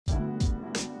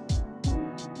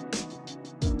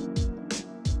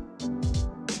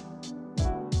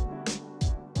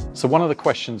So one of the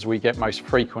questions we get most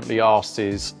frequently asked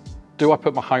is, do I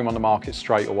put my home on the market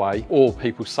straight away? Or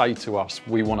people say to us,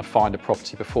 we want to find a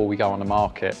property before we go on the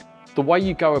market. The way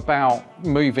you go about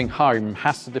moving home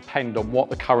has to depend on what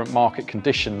the current market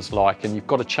conditions like, and you've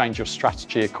got to change your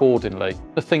strategy accordingly.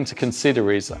 The thing to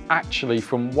consider is actually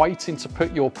from waiting to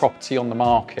put your property on the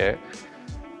market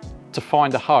to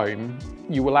find a home,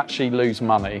 you will actually lose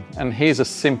money. And here's a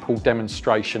simple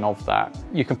demonstration of that.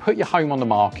 You can put your home on the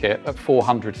market at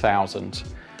 400,000.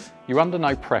 You're under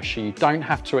no pressure, you don't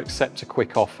have to accept a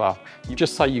quick offer. You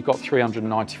just say you've got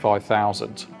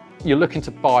 395,000. You're looking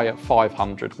to buy at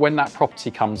 500. When that property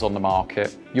comes on the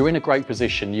market, you're in a great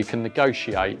position, you can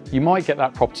negotiate. You might get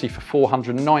that property for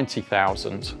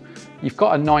 490,000. You've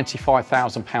got a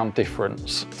 £95,000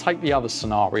 difference. Take the other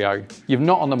scenario. You're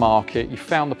not on the market, you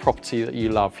found the property that you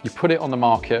love, you put it on the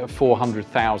market at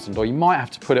 400,000, or you might have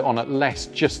to put it on at less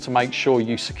just to make sure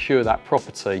you secure that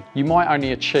property. You might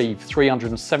only achieve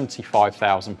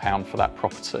 £375,000 for that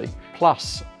property.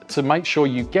 Plus, to make sure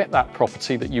you get that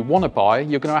property that you want to buy,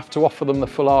 you're going to have to offer them the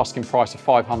full asking price of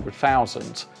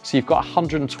 500,000. So you've got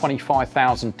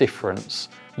 125,000 difference.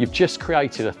 You've just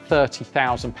created a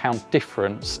 £30,000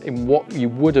 difference in what you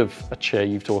would have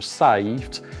achieved or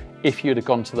saved if you'd have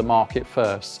gone to the market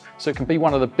first. So it can be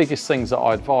one of the biggest things that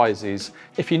I advise is,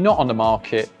 if you're not on the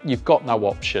market, you've got no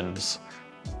options.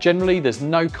 Generally, there's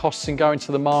no costs in going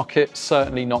to the market,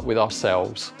 certainly not with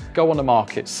ourselves. Go on the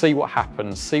market, see what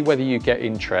happens, see whether you get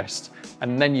interest,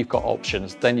 and then you've got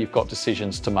options, then you've got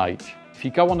decisions to make. If you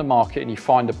go on the market and you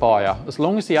find a buyer, as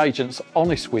long as the agent's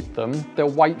honest with them, they'll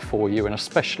wait for you, and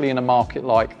especially in a market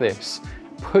like this,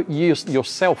 put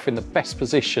yourself in the best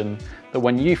position that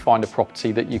when you find a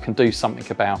property that you can do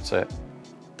something about it.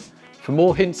 For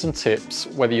more hints and tips,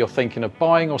 whether you're thinking of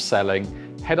buying or selling,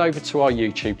 head over to our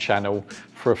YouTube channel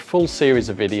for a full series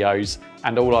of videos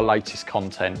and all our latest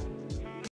content.